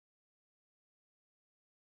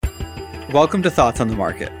Welcome to Thoughts on the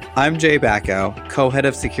Market. I'm Jay Backow, co-head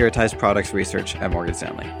of Securitized Products Research at Morgan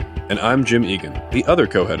Stanley. And I'm Jim Egan, the other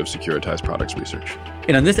co-head of Securitized Products Research.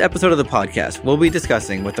 And on this episode of the podcast, we'll be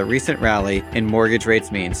discussing what the recent rally in mortgage rates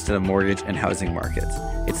means to the mortgage and housing markets.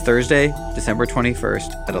 It's Thursday, December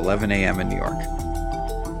 21st at 11 a.m. in New York.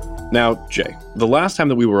 Now, Jay, the last time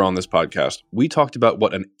that we were on this podcast, we talked about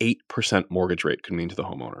what an 8% mortgage rate could mean to the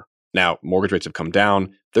homeowner. Now, mortgage rates have come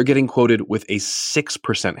down. They're getting quoted with a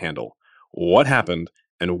 6% handle. What happened,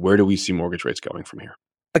 and where do we see mortgage rates going from here?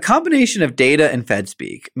 A combination of data and Fed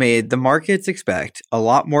speak made the markets expect a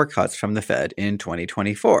lot more cuts from the Fed in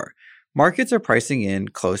 2024. Markets are pricing in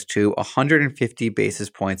close to 150 basis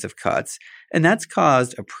points of cuts, and that's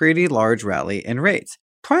caused a pretty large rally in rates.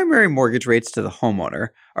 Primary mortgage rates to the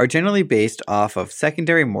homeowner are generally based off of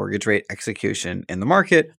secondary mortgage rate execution in the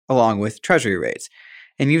market, along with Treasury rates.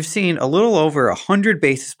 And you've seen a little over 100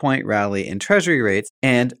 basis point rally in Treasury rates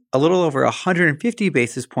and a little over 150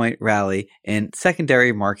 basis point rally in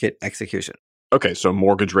secondary market execution. Okay, so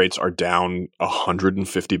mortgage rates are down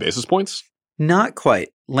 150 basis points? Not quite.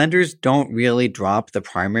 Lenders don't really drop the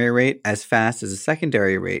primary rate as fast as the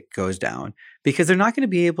secondary rate goes down because they're not going to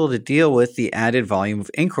be able to deal with the added volume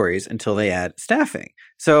of inquiries until they add staffing.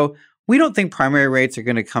 So we don't think primary rates are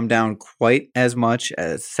going to come down quite as much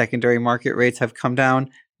as secondary market rates have come down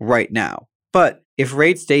right now. But if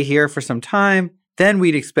rates stay here for some time, then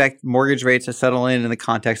we'd expect mortgage rates to settle in the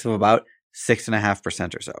context of about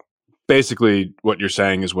 6.5% or so. Basically, what you're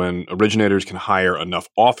saying is when originators can hire enough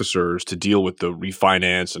officers to deal with the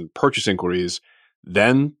refinance and purchase inquiries,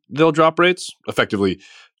 then they'll drop rates. Effectively,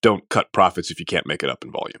 don't cut profits if you can't make it up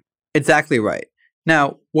in volume. Exactly right.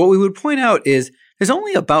 Now, what we would point out is there's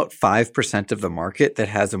only about 5% of the market that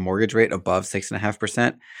has a mortgage rate above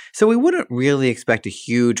 6.5%, so we wouldn't really expect a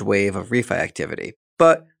huge wave of refi activity.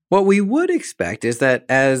 But what we would expect is that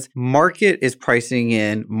as market is pricing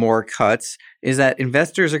in more cuts, is that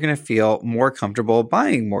investors are going to feel more comfortable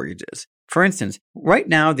buying mortgages. For instance, right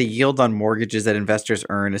now, the yield on mortgages that investors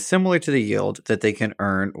earn is similar to the yield that they can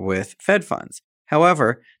earn with Fed funds.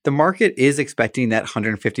 However, the market is expecting that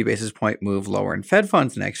 150 basis point move lower in Fed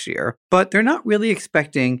funds next year, but they're not really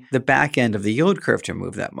expecting the back end of the yield curve to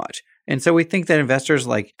move that much. And so we think that investors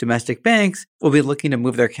like domestic banks will be looking to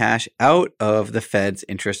move their cash out of the Fed's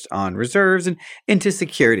interest on reserves and into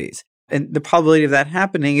securities. And the probability of that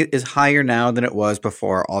happening is higher now than it was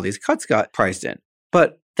before all these cuts got priced in.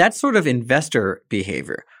 But that's sort of investor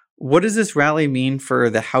behavior. What does this rally mean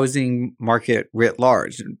for the housing market writ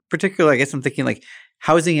large? In particular, I guess I'm thinking like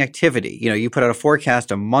housing activity. You know, you put out a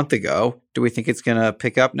forecast a month ago. Do we think it's going to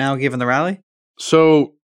pick up now given the rally?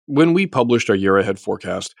 So when we published our year-ahead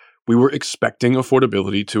forecast, we were expecting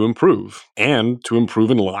affordability to improve and to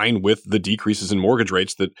improve in line with the decreases in mortgage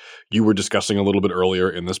rates that you were discussing a little bit earlier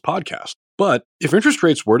in this podcast. But if interest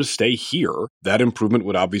rates were to stay here, that improvement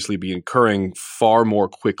would obviously be occurring far more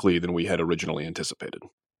quickly than we had originally anticipated.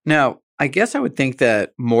 Now, I guess I would think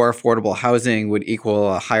that more affordable housing would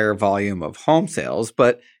equal a higher volume of home sales,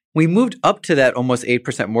 but we moved up to that almost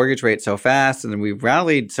 8% mortgage rate so fast, and then we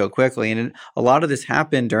rallied so quickly, and a lot of this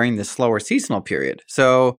happened during the slower seasonal period.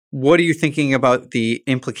 So what are you thinking about the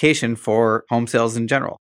implication for home sales in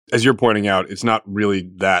general? As you're pointing out, it's not really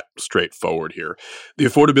that straightforward here. The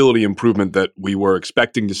affordability improvement that we were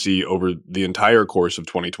expecting to see over the entire course of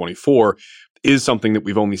 2024 is something that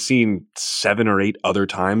we've only seen 7 or 8 other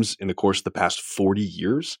times in the course of the past 40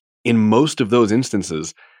 years. In most of those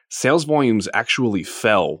instances, sales volumes actually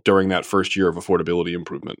fell during that first year of affordability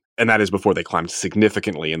improvement. And that is before they climbed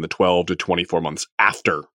significantly in the 12 to 24 months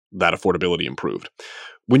after that affordability improved.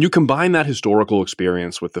 When you combine that historical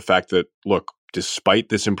experience with the fact that, look, despite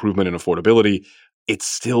this improvement in affordability, it's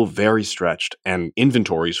still very stretched, and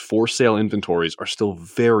inventories, for sale inventories, are still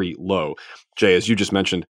very low. Jay, as you just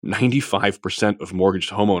mentioned, 95% of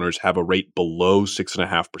mortgaged homeowners have a rate below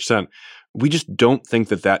 6.5%. We just don't think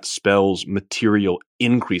that that spells material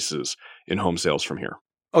increases in home sales from here.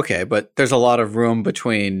 Okay, but there's a lot of room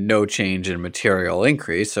between no change and material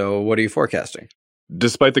increase, so what are you forecasting?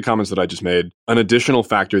 Despite the comments that I just made, an additional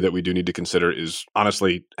factor that we do need to consider is,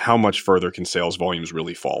 honestly, how much further can sales volumes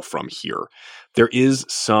really fall from here? There is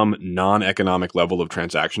some non-economic level of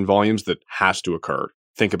transaction volumes that has to occur.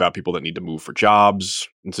 Think about people that need to move for jobs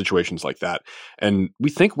and situations like that. And we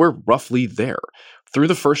think we're roughly there. Through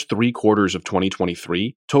the first 3 quarters of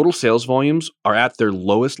 2023, total sales volumes are at their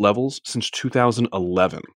lowest levels since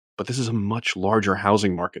 2011. But this is a much larger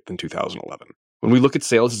housing market than 2011. When we look at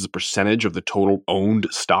sales as a percentage of the total owned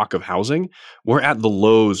stock of housing, we're at the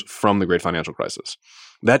lows from the Great Financial Crisis.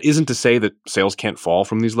 That isn't to say that sales can't fall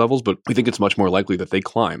from these levels, but we think it's much more likely that they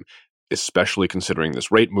climb. especially considering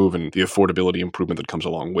this rate move and the affordability improvement that comes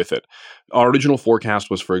along with it. Our original forecast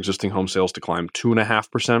was for existing home sales to climb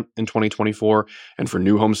 2.5% in 2024 and for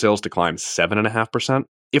new home sales to climb 7.5%.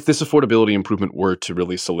 If this affordability improvement were to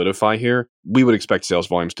really solidify here, we would expect sales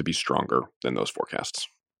volumes to be stronger than those forecasts.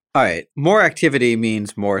 All right. More activity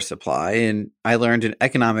means more supply. And I learned in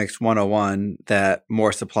Economics 101 that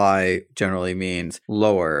more supply generally means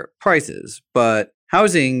lower prices. But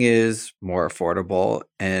housing is more affordable,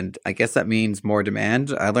 and I guess that means more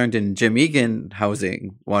demand. I learned in Jim Egan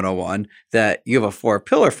Housing 101 that you have a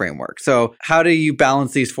 4-pillar framework. So how do you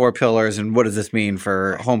balance these 4 pillars, and what does this mean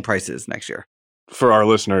for home prices next year? For our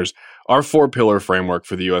listeners, our 4-pillar framework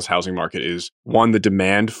for the U.S. housing market is 1, the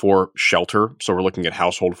demand for shelter. So we're looking at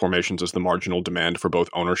household formations as the marginal demand for both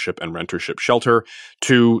ownership and rentership shelter.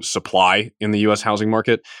 2, supply in the U.S. housing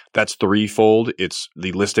market. That's threefold. It's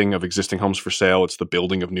the listing of existing homes for sale. It's the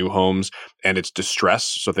building of new homes, and it's distress.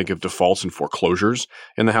 So think of defaults and foreclosures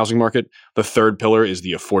in the housing market. The 3rd pillar is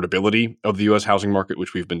the affordability of the U.S. housing market,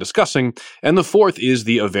 which we've been discussing. And the 4th is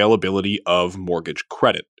the availability of mortgage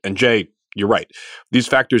credit. And Jay, you're right. These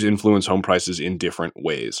factors influence home prices in different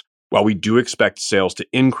ways. While we do expect sales to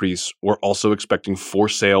increase, we're also expecting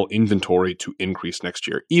for-sale inventory to increase next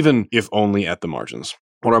year, even if only at the margins.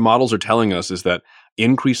 What our models are telling us is that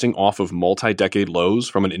increasing off of multi-decade lows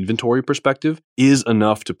from an inventory perspective is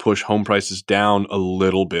enough to push home prices down a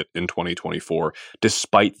little bit in 2024,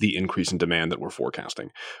 despite the increase in demand that we're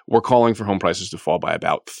forecasting. We're calling for home prices to fall by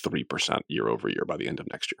about 3% year over year by the end of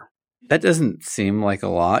next year. That doesn't seem like a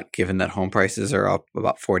lot, given that home prices are up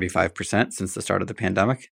about 45% since the start of the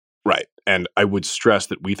pandemic. Right. And I would stress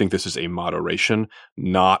that we think this is a moderation,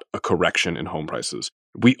 not a correction in home prices.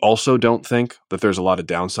 We also don't think that there's a lot of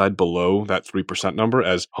downside below that 3% number,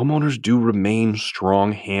 as homeowners do remain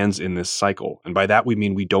strong hands in this cycle. And by that, we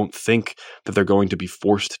mean we don't think that they're going to be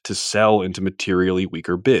forced to sell into materially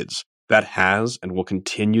weaker bids. That has and will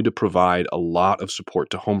continue to provide a lot of support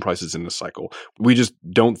to home prices in this cycle. We just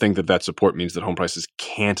don't think that that support means that home prices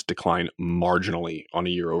can't decline marginally on a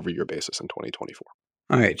year-over-year basis in 2024.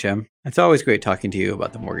 All right, Jim. It's always great talking to you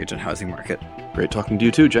about the mortgage and housing market. Great talking to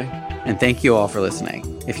you too, Jay. And thank you all for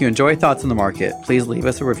listening. If you enjoy Thoughts on the Market, please leave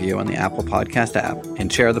us a review on the Apple Podcast app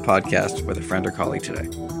and share the podcast with a friend or colleague today.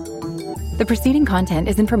 The preceding content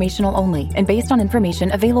is informational only and based on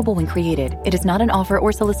information available when created. It is not an offer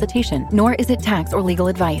or solicitation, nor is it tax or legal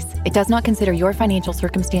advice. It does not consider your financial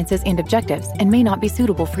circumstances and objectives and may not be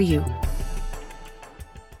suitable for you.